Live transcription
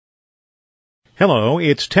Hello,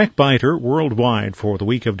 it's TechBiter Worldwide for the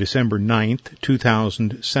week of December 9th,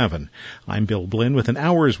 2007. I'm Bill Blinn with an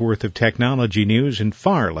hour's worth of technology news in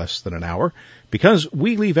far less than an hour, because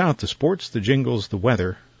we leave out the sports, the jingles, the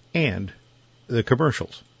weather, and the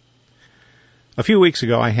commercials. A few weeks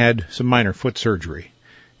ago, I had some minor foot surgery.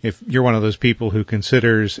 If you're one of those people who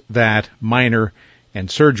considers that minor and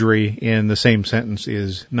surgery in the same sentence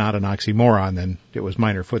is not an oxymoron, then it was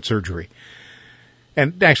minor foot surgery.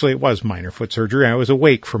 And actually, it was minor foot surgery. I was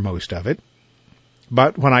awake for most of it.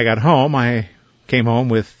 But when I got home, I came home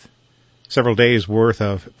with several days' worth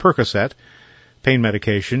of Percocet, pain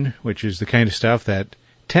medication, which is the kind of stuff that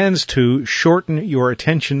tends to shorten your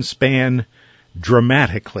attention span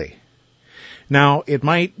dramatically. Now, it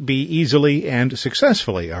might be easily and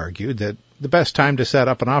successfully argued that the best time to set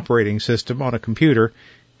up an operating system on a computer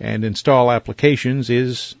and install applications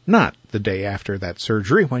is not the day after that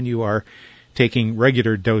surgery, when you are taking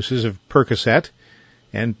regular doses of Percocet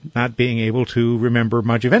and not being able to remember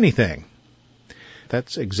much of anything.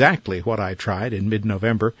 That's exactly what I tried in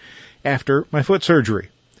mid-November after my foot surgery.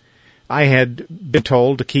 I had been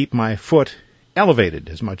told to keep my foot elevated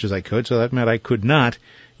as much as I could, so that meant I could not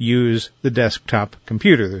use the desktop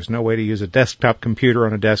computer. There's no way to use a desktop computer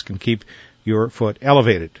on a desk and keep your foot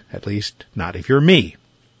elevated, at least not if you're me.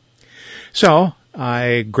 So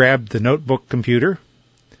I grabbed the notebook computer,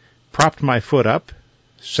 propped my foot up,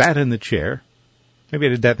 sat in the chair. Maybe I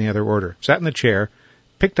did that in the other order. Sat in the chair,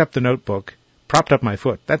 picked up the notebook, propped up my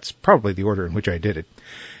foot. That's probably the order in which I did it.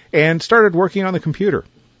 And started working on the computer.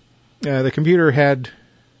 The computer had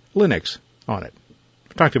Linux on it.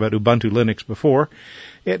 I've talked about Ubuntu Linux before.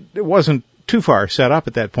 It wasn't too far set up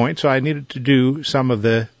at that point, so I needed to do some of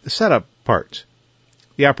the setup parts.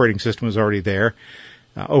 The operating system was already there.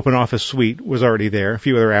 OpenOffice Suite was already there. A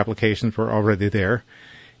few other applications were already there.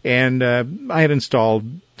 And I had installed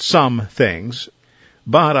some things,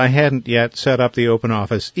 but I hadn't yet set up the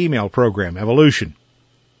OpenOffice email program, Evolution.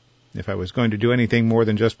 If I was going to do anything more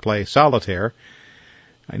than just play solitaire,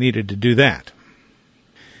 I needed to do that.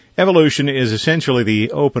 Evolution is essentially the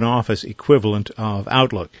OpenOffice equivalent of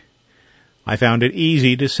Outlook. I found it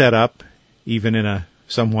easy to set up, even in a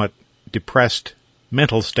somewhat depressed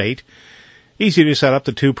mental state. Easy to set up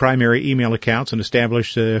the two primary email accounts and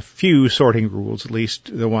establish a few sorting rules, at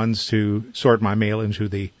least the ones to sort my mail into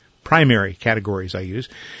the primary categories I use.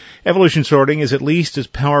 Evolution sorting is at least as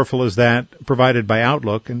powerful as that provided by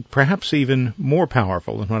Outlook, and perhaps even more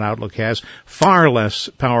powerful than what Outlook has, far less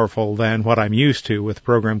powerful than what I'm used to with a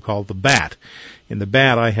program called the BAT. In the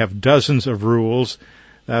BAT, I have dozens of rules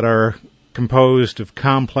that are composed of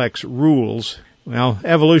complex rules. Well,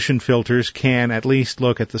 Evolution filters can at least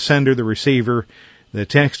look at the sender, the receiver, the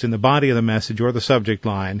text in the body of the message or the subject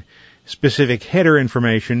line, specific header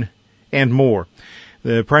information, and more.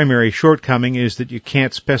 The primary shortcoming is that you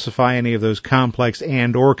can't specify any of those complex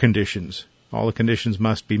and/or conditions. All the conditions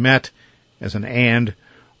must be met as an and,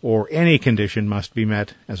 or any condition must be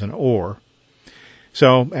met as an or.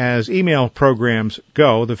 So, as email programs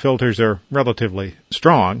go, the filters are relatively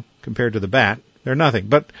strong compared to the BAT. They're nothing.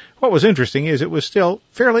 But what was interesting is it was still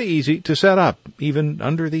fairly easy to set up, even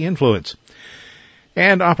under the influence.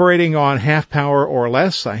 And operating on half power or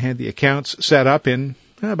less, I had the accounts set up in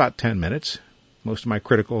about 10 minutes. Most of my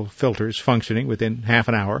critical filters functioning within half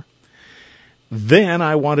an hour. Then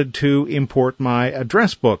I wanted to import my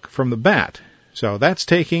address book from the BAT. So that's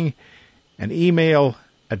taking an email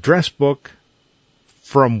address book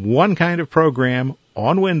from one kind of program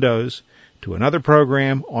on Windows to another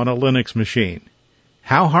program on a Linux machine.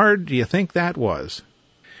 How hard do you think that was?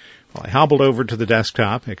 Well, I hobbled over to the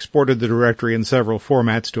desktop, exported the directory in several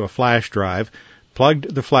formats to a flash drive,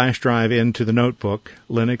 plugged the flash drive into the notebook.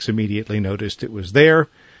 Linux immediately noticed it was there,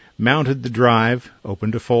 mounted the drive,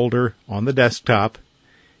 opened a folder on the desktop,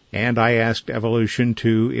 and I asked Evolution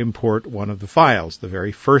to import one of the files. The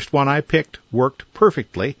very first one I picked worked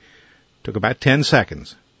perfectly. Took about 10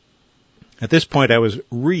 seconds. At this point, I was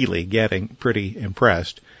really getting pretty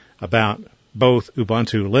impressed about both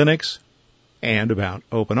Ubuntu Linux and about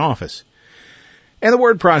OpenOffice. And the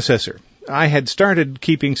word processor. I had started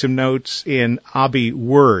keeping some notes in Abi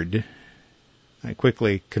Word. I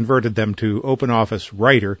quickly converted them to OpenOffice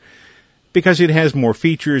Writer because it has more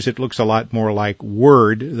features. It looks a lot more like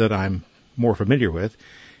Word that I'm more familiar with,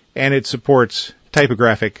 and it supports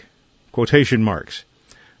typographic quotation marks.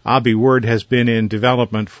 Abi Word has been in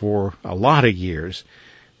development for a lot of years.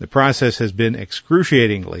 The process has been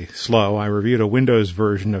excruciatingly slow. I reviewed a Windows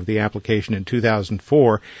version of the application in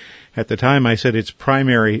 2004. At the time, I said its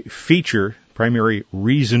primary feature, primary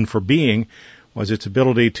reason for being, was its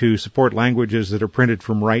ability to support languages that are printed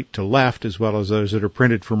from right to left as well as those that are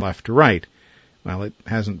printed from left to right. Well, it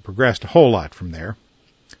hasn't progressed a whole lot from there.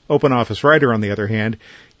 OpenOffice Writer, on the other hand,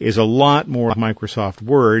 is a lot more like Microsoft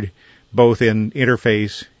Word, both in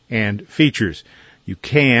interface and features. You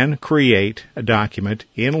can create a document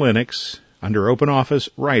in Linux under OpenOffice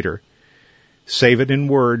Writer, save it in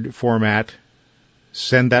Word format,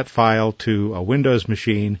 send that file to a Windows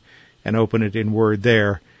machine, and open it in Word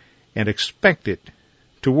there, and expect it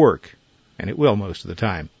to work. And it will most of the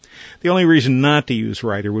time. The only reason not to use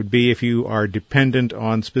Writer would be if you are dependent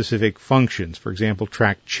on specific functions. For example,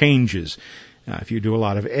 track changes. If you do a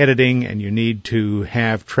lot of editing and you need to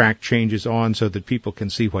have track changes on so that people can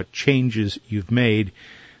see what changes you've made,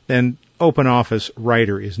 then OpenOffice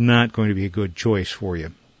Writer is not going to be a good choice for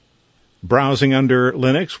you. Browsing under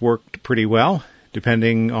Linux worked pretty well.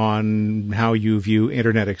 Depending on how you view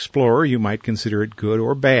Internet Explorer, you might consider it good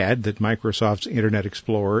or bad that Microsoft's Internet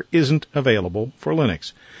Explorer isn't available for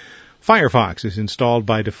Linux. Firefox is installed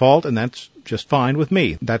by default, and that's just fine with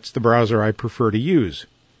me. That's the browser I prefer to use.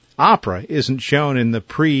 Opera isn't shown in the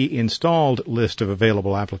pre-installed list of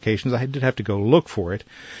available applications. I did have to go look for it.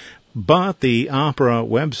 But the Opera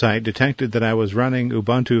website detected that I was running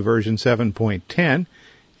Ubuntu version 7.10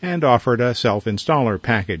 and offered a self-installer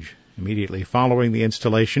package. Immediately following the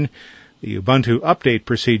installation, the Ubuntu update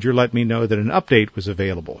procedure let me know that an update was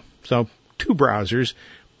available. So 2 browsers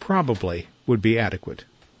probably would be adequate.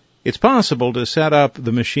 It's possible to set up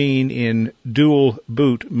the machine in dual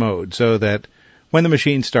boot mode so that when the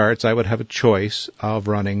machine starts, I would have a choice of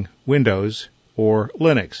running Windows or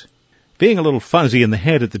Linux. Being a little fuzzy in the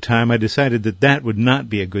head at the time, I decided that that would not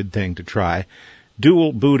be a good thing to try.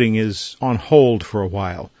 Dual booting is on hold for a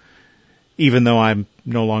while. Even though I'm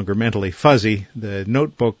no longer mentally fuzzy, the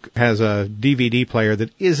notebook has a DVD player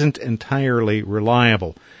that isn't entirely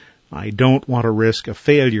reliable. I don't want to risk a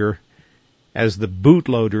failure as the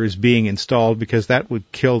bootloader is being installed because that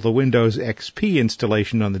would kill the Windows XP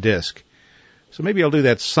installation on the disk. So maybe I'll do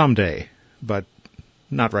that someday, but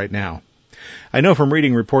not right now. I know from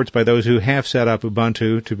reading reports by those who have set up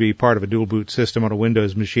Ubuntu to be part of a dual boot system on a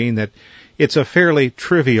Windows machine that it's a fairly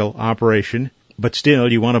trivial operation. But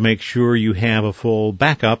still, you want to make sure you have a full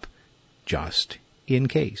backup just in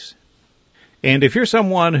case. And if you're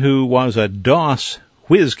someone who was a DOS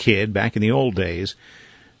whiz kid back in the old days,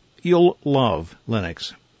 you'll love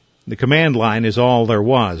Linux. The command line is all there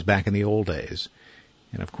was back in the old days.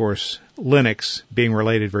 And of course, Linux, being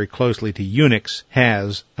related very closely to Unix,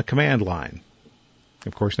 has a command line.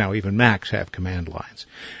 Of course, now even Macs have command lines.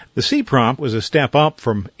 The C prompt was a step up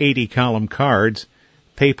from 80-column cards,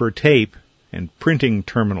 paper tape, and printing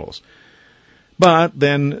terminals. But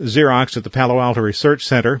then Xerox at the Palo Alto Research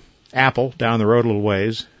Center, Apple down the road a little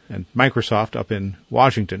ways, and Microsoft up in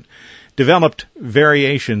Washington developed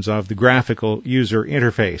variations of the graphical user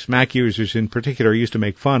interface. Mac users in particular used to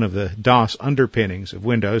make fun of the DOS underpinnings of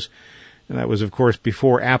Windows, and that was, of course,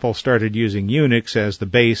 before Apple started using Unix as the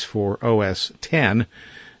base for OS X.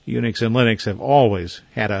 Unix and Linux have always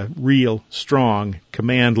had a real strong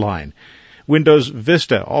command line. Windows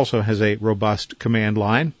Vista also has a robust command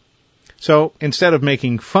line. So instead of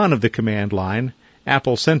making fun of the command line,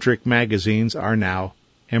 Apple-centric magazines are now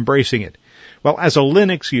embracing it. Well, as a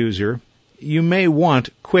Linux user, you may want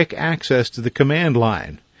quick access to the command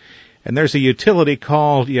line. And there's a utility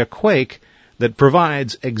called Yaquake that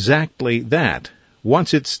provides exactly that.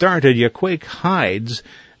 Once it's started, Yaquake hides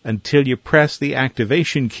until you press the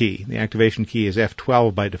activation key. The activation key is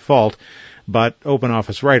F12 by default. But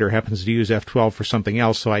OpenOffice Writer happens to use F12 for something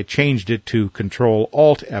else, so I changed it to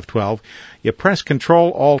Control-Alt-F12. You press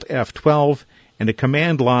Control-Alt-F12, and a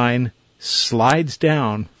command line slides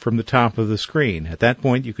down from the top of the screen. At that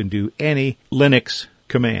point, you can do any Linux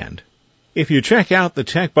command. If you check out the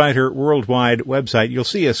TechBiter Worldwide website, you'll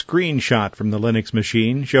see a screenshot from the Linux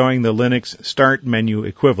machine showing the Linux Start menu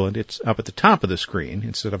equivalent. It's up at the top of the screen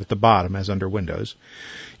instead of at the bottom as under Windows.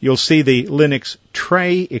 You'll see the Linux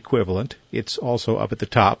Tray equivalent. It's also up at the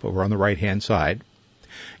top over on the right-hand side.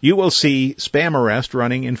 You will see Spam Arrest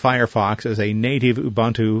running in Firefox as a native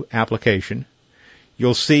Ubuntu application.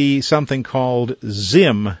 You'll see something called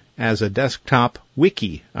Zim as a desktop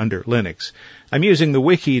wiki under Linux. I'm using the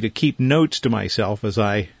wiki to keep notes to myself as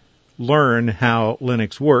I learn how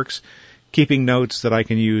Linux works, keeping notes that I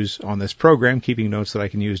can use on this program, keeping notes that I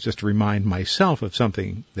can use just to remind myself of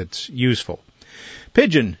something that's useful.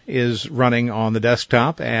 Pidgin is running on the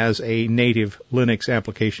desktop as a native Linux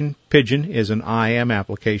application. Pidgin is an IM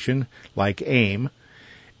application like AIM.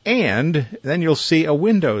 And then you'll see a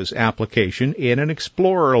Windows application in an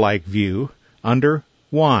Explorer-like view under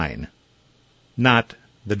Wine, not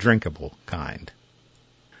the drinkable kind.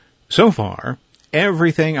 So far,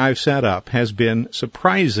 everything I've set up has been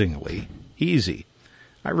surprisingly easy.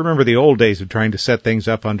 I remember the old days of trying to set things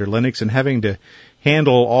up under Linux and having to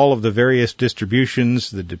handle all of the various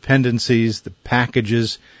distributions, the dependencies, the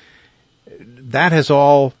packages. That has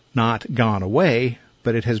all not gone away,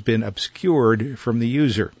 but it has been obscured from the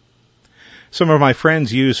user. Some of my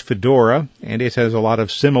friends use Fedora, and it has a lot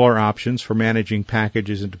of similar options for managing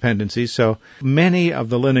packages and dependencies, so many of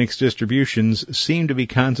the Linux distributions seem to be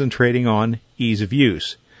concentrating on ease of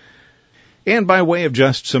use. And by way of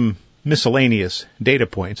just some miscellaneous data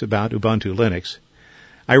points about Ubuntu Linux,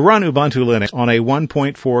 I run Ubuntu Linux on a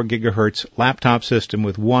 1.4 gigahertz laptop system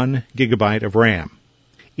with 1 gigabyte of RAM.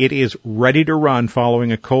 It is ready to run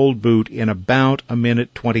following a cold boot in about a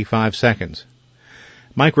minute 25 seconds.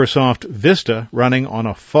 Microsoft Vista running on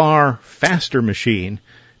a far faster machine,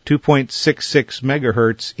 2.66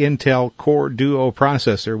 megahertz Intel Core Duo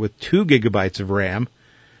processor with 2 gigabytes of RAM,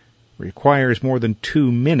 requires more than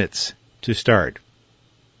 2 minutes to start.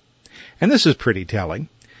 And this is pretty telling.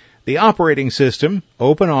 The operating system,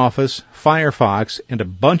 OpenOffice, Firefox, and a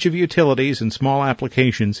bunch of utilities and small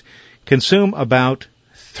applications consume about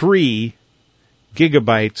 3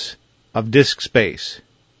 gigabytes of disk space.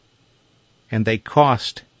 And they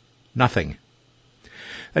cost nothing.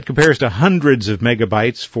 That compares to hundreds of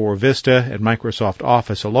megabytes for Vista and Microsoft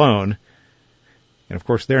Office alone. And of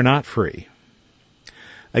course, they're not free.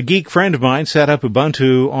 A geek friend of mine set up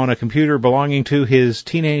Ubuntu on a computer belonging to his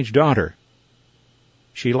teenage daughter.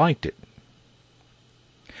 She liked it.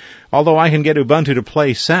 Although I can get Ubuntu to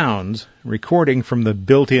play sounds, recording from the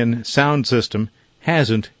built-in sound system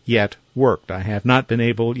hasn't yet worked. I have not been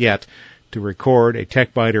able yet to record a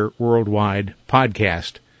TechBiter Worldwide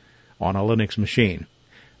podcast on a Linux machine.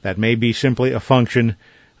 That may be simply a function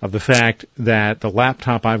of the fact that the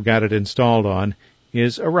laptop I've got it installed on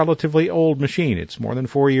is a relatively old machine. It's more than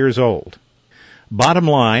 4 years old. Bottom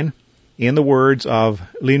line, in the words of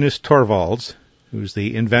Linus Torvalds, who's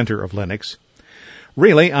the inventor of Linux,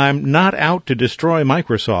 really, I'm not out to destroy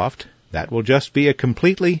Microsoft. That will just be a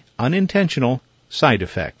completely unintentional side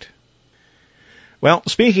effect. Well,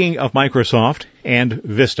 speaking of Microsoft and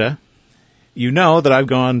Vista, you know that I've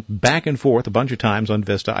gone back and forth a bunch of times on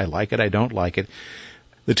Vista. I like it, I don't like it.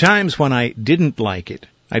 The times when I didn't like it,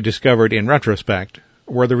 I discovered in retrospect,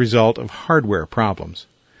 were the result of hardware problems.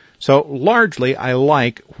 So largely, I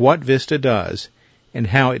like what Vista does and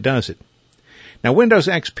how it does it. Now, Windows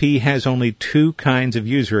XP has only 2 kinds of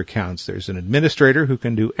user accounts. There's an administrator who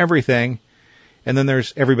can do everything, and then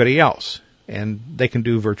there's everybody else, and they can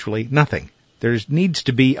do virtually nothing. There needs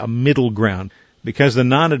to be a middle ground. Because the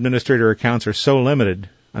non-administrator accounts are so limited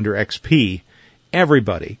under XP,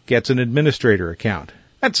 everybody gets an administrator account.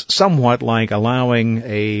 That's somewhat like allowing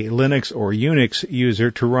a Linux or Unix user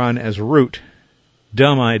to run as root.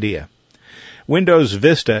 Dumb idea. Windows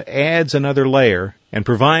Vista adds another layer and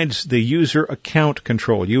provides the user account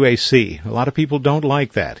control, UAC. A lot of people don't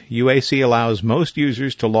like that. UAC allows most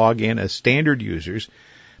users to log in as standard users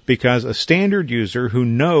because a standard user who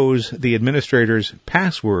knows the administrator's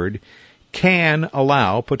password can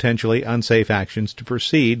allow potentially unsafe actions to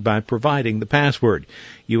proceed by providing the password.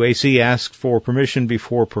 UAC asks for permission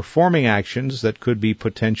before performing actions that could be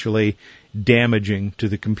potentially damaging to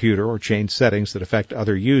the computer or change settings that affect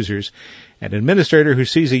other users. An administrator who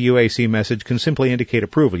sees a UAC message can simply indicate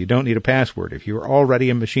approval. You don't need a password. If you're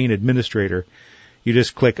already a machine administrator, you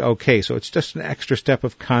just click OK. So it's just an extra step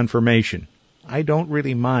of confirmation. I don't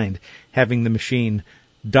really mind having the machine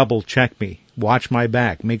double check me, watch my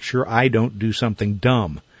back, make sure I don't do something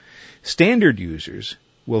dumb. Standard users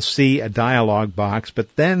will see a dialog box,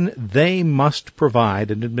 but then they must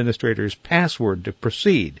provide an administrator's password to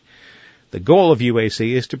proceed. The goal of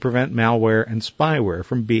UAC is to prevent malware and spyware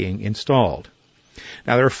from being installed.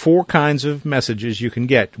 Now, there are 4 kinds of messages you can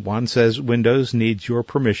get. One says Windows needs your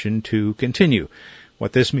permission to continue.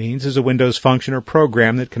 What this means is a Windows function or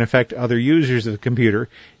program that can affect other users of the computer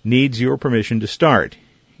needs your permission to start.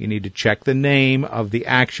 You need to check the name of the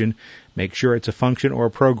action, make sure it's a function or a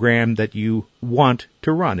program that you want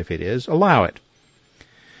to run. If it is, allow it.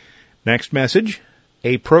 Next message,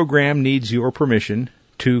 a program needs your permission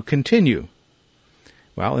to continue.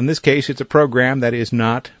 Well, in this case, it's a program that is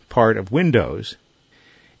not part of Windows.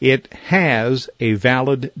 It has a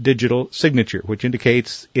valid digital signature, which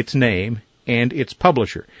indicates its name and its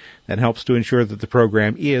publisher. That helps to ensure that the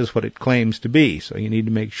program is what it claims to be. So you need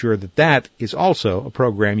to make sure that that is also a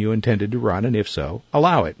program you intended to run, and if so,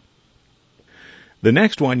 allow it. The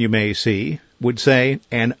next one you may see would say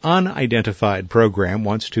an unidentified program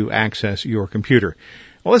wants to access your computer.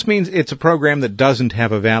 Well, this means it's a program that doesn't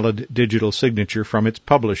have a valid digital signature from its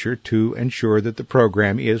publisher to ensure that the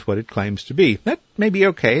program is what it claims to be. That may be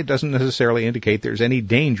okay. It doesn't necessarily indicate there's any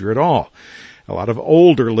danger at all. A lot of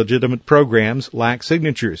older legitimate programs lack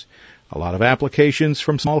signatures. A lot of applications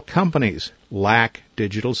from small companies lack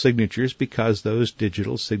digital signatures because those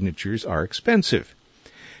digital signatures are expensive.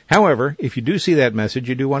 However, if you do see that message,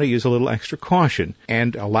 you do want to use a little extra caution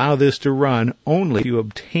and allow this to run only if you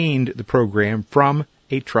obtained the program from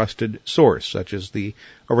a trusted source, such as the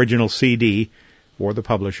original CD or the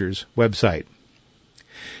publisher's website.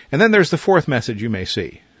 And then there's the fourth message you may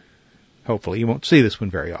see. Hopefully you won't see this one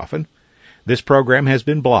very often. This program has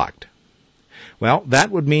been blocked. Well,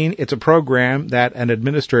 that would mean it's a program that an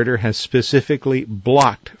administrator has specifically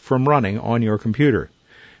blocked from running on your computer.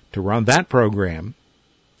 To run that program,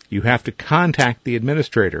 you have to contact the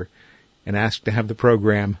administrator and ask to have the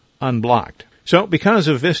program unblocked. So, because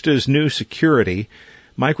of Vista's new security,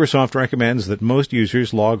 Microsoft recommends that most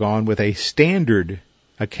users log on with a standard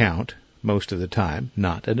account most of the time,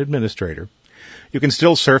 not an administrator. You can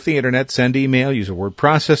still surf the internet, send email, use a word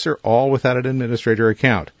processor, all without an administrator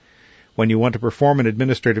account. When you want to perform an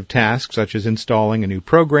administrative task, such as installing a new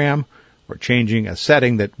program or changing a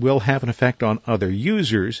setting that will have an effect on other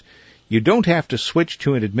users, you don't have to switch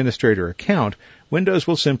to an administrator account. Windows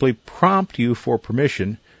will simply prompt you for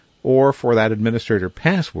permission or for that administrator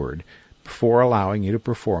password before allowing you to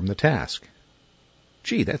perform the task.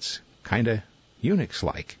 Gee, that's kind of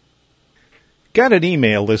Unix-like. Got an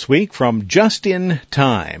email this week from Just In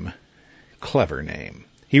Time. Clever name.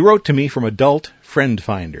 He wrote to me from Adult Friend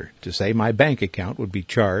Finder to say my bank account would be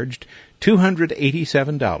charged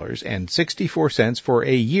 $287.64 for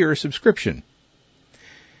a year subscription.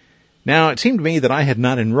 Now, it seemed to me that I had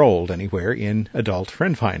not enrolled anywhere in Adult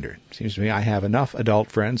Friend Finder. It seems to me I have enough adult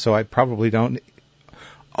friends, so I probably don't...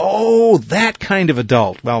 Oh, that kind of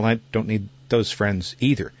adult. Well, I don't need those friends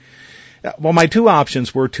either. Well, my two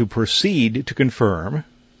options were to proceed to confirm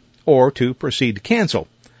or to proceed to cancel.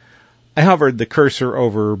 I hovered the cursor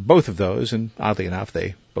over both of those, and oddly enough,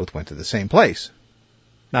 they both went to the same place.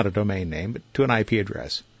 Not a domain name, but to an IP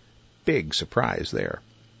address. Big surprise there.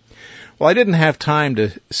 Well, I didn't have time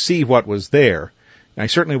to see what was there. I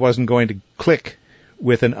certainly wasn't going to click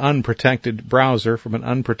with an unprotected browser from an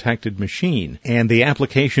unprotected machine. And the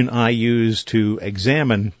application I used to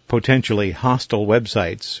examine potentially hostile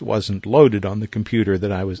websites wasn't loaded on the computer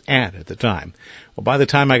that I was at the time. Well, by the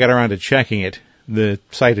time I got around to checking it, the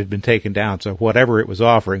site had been taken down, so whatever it was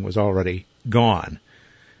offering was already gone.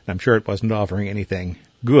 I'm sure it wasn't offering anything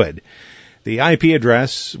good. The IP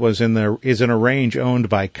address is in a range owned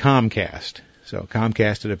by Comcast. So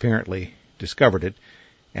Comcast had apparently discovered it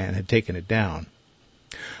and had taken it down.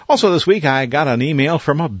 Also this week I got an email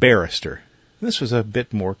from a barrister. This was a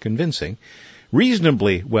bit more convincing.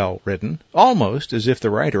 Reasonably well written, almost as if the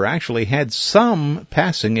writer actually had some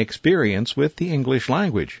passing experience with the English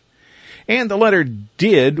language. And the letter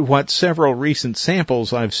did what several recent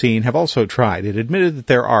samples I've seen have also tried. It admitted that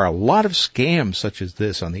there are a lot of scams such as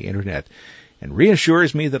this on the Internet, and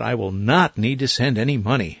reassures me that I will not need to send any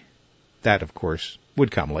money. That, of course,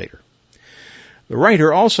 would come later. The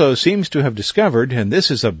writer also seems to have discovered, and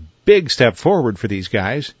this is a big step forward for these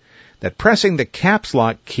guys, that pressing the caps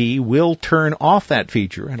lock key will turn off that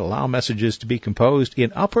feature and allow messages to be composed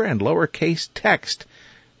in upper and lower case text.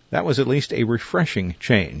 That was at least a refreshing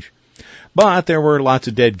change. But there were lots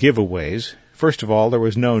of dead giveaways. First of all, there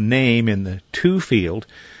was no name in the to field,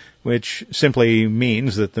 which simply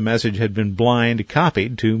means that the message had been blind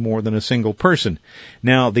copied to more than a single person.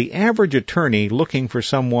 Now, the average attorney looking for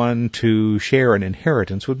someone to share an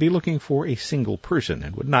inheritance would be looking for a single person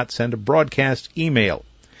and would not send a broadcast email.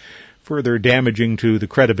 Further damaging to the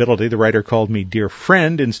credibility, the writer called me dear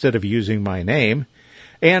friend instead of using my name.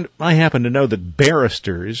 And I happen to know that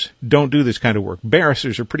barristers don't do this kind of work.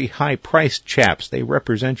 Barristers are pretty high-priced chaps. They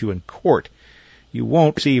represent you in court. You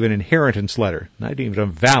won't receive an inheritance letter, not even a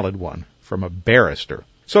valid one, from a barrister.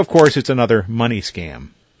 So, of course, it's another money scam.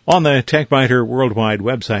 On the TechBiter Worldwide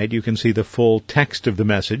website, you can see the full text of the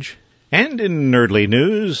message. And in nerdly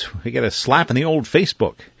news, we get a slap in the old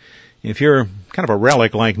Facebook. If you're kind of a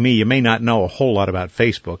relic like me, you may not know a whole lot about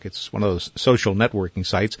Facebook. It's one of those social networking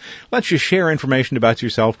sites. Lets you share information about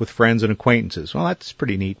yourself with friends and acquaintances. Well, that's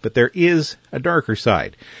pretty neat, but there is a darker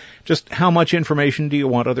side. Just how much information do you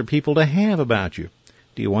want other people to have about you?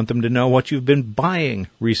 Do you want them to know what you've been buying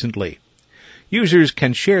recently? Users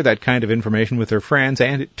can share that kind of information with their friends,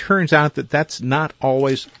 and it turns out that that's not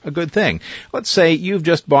always a good thing. Let's say you've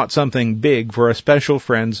just bought something big for a special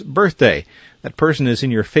friend's birthday. That person is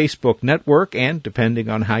in your Facebook network, and depending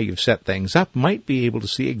on how you've set things up, might be able to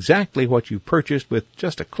see exactly what you purchased with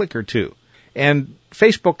just a click or two. And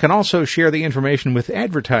Facebook can also share the information with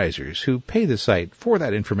advertisers who pay the site for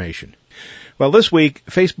that information. Well, this week,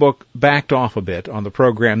 Facebook backed off a bit on the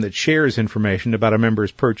program that shares information about a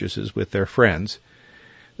member's purchases with their friends.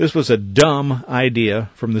 This was a dumb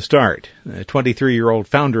idea from the start. The 23-year-old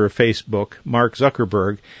founder of Facebook, Mark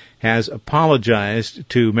Zuckerberg, has apologized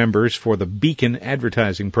to members for the Beacon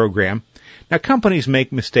advertising program. Now, companies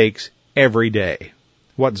make mistakes every day.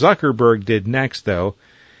 What Zuckerberg did next, though,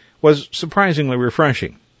 was surprisingly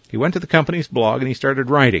refreshing. He went to the company's blog and he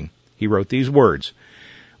started writing. He wrote these words: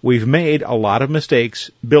 "We've made a lot of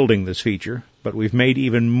mistakes building this feature, but we've made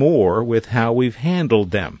even more with how we've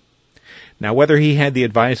handled them." Now, whether he had the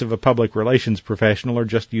advice of a public relations professional or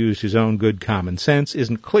just used his own good common sense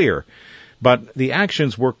isn't clear, but the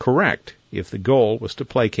actions were correct if the goal was to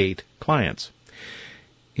placate clients.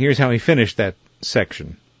 Here's how he finished that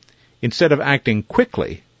section. "Instead of acting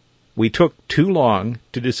quickly, we took too long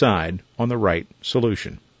to decide on the right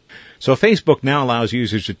solution." So Facebook now allows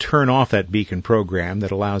users to turn off that Beacon program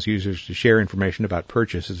that allows users to share information about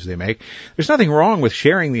purchases they make. There's nothing wrong with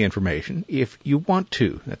sharing the information if you want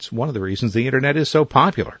to. That's one of the reasons the Internet is so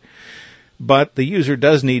popular. But the user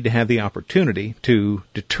does need to have the opportunity to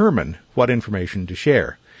determine what information to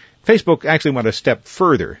share. Facebook actually went a step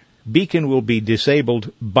further. Beacon will be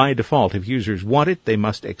disabled by default. If users want it, they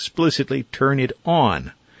must explicitly turn it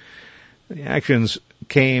on. The actions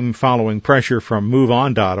came following pressure from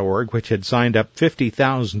MoveOn.org, which had signed up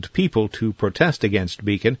 50,000 people to protest against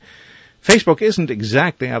Beacon. Facebook isn't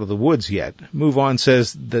exactly out of the woods yet. MoveOn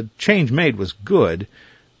says the change made was good,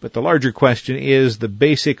 but the larger question is the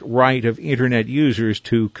basic right of Internet users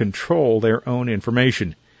to control their own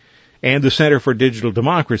information. And the Center for Digital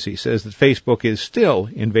Democracy says that Facebook is still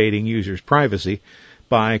invading users' privacy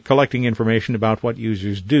by collecting information about what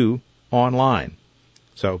users do online.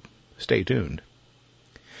 So, stay tuned.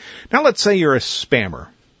 Now let's say you're a spammer.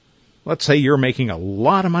 Let's say you're making a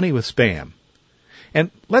lot of money with spam. And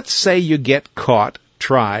let's say you get caught,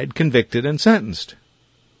 tried, convicted, and sentenced.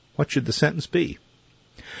 What should the sentence be?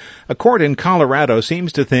 A court in Colorado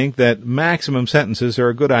seems to think that maximum sentences are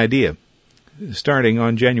a good idea. Starting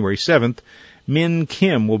on January 7th, Min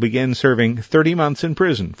Kim will begin serving 30 months in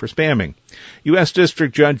prison for spamming. U.S.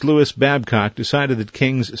 District Judge Louis Babcock decided that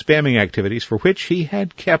King's spamming activities, for which he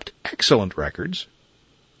had kept excellent records,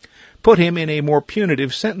 put him in a more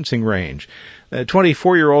punitive sentencing range. The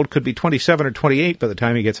 24-year-old could be 27 or 28 by the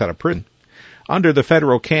time he gets out of prison. Under the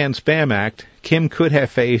Federal Can-Spam Act, Kim could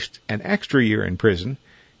have faced an extra year in prison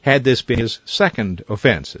had this been his second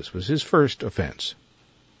offense. This was his first offense.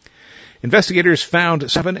 Investigators found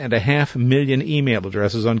 7.5 million email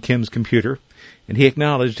addresses on Kim's computer, and he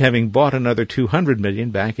acknowledged having bought another 200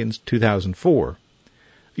 million back in 2004.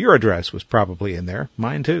 Your address was probably in there.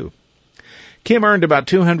 Mine too. Kim earned about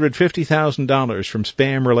 $250,000 from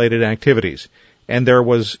spam-related activities, and there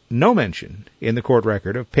was no mention in the court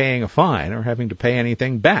record of paying a fine or having to pay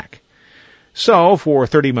anything back. So, for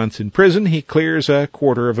 30 months in prison, he clears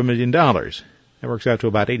 $250,000. That works out to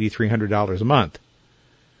about $8,300 a month.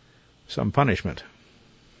 Some punishment.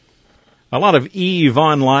 A lot of EVE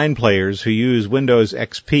Online players who use Windows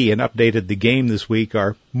XP and updated the game this week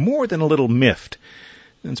are more than a little miffed.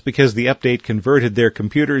 That's because the update converted their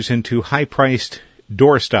computers into high-priced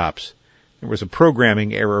doorstops. There was a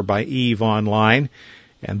programming error by EVE Online,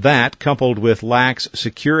 and that, coupled with lax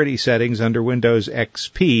security settings under Windows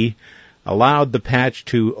XP, allowed the patch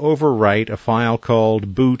to overwrite a file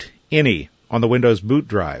called boot.ini on the Windows boot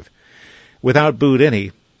drive. Without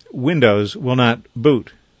boot.ini, Windows will not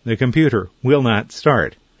boot. The computer will not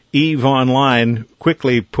start. EVE Online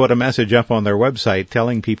quickly put a message up on their website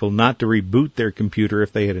telling people not to reboot their computer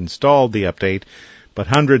if they had installed the update, but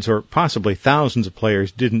hundreds or possibly thousands of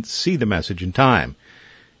players didn't see the message in time.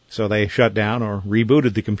 So they shut down or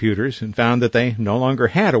rebooted the computers and found that they no longer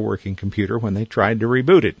had a working computer when they tried to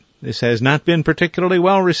reboot it. This has not been particularly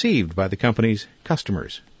well received by the company's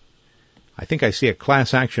customers. I think I see a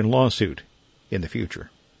class action lawsuit in the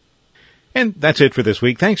future. And that's it for this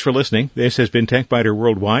week. Thanks for listening. This has been TechBiter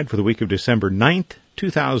Worldwide for the week of December 9th,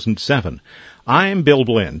 2007. I'm Bill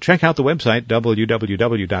Blinn. Check out the website,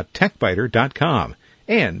 www.techbiter.com.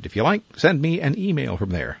 And if you like, send me an email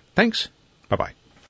from there. Thanks. Bye-bye.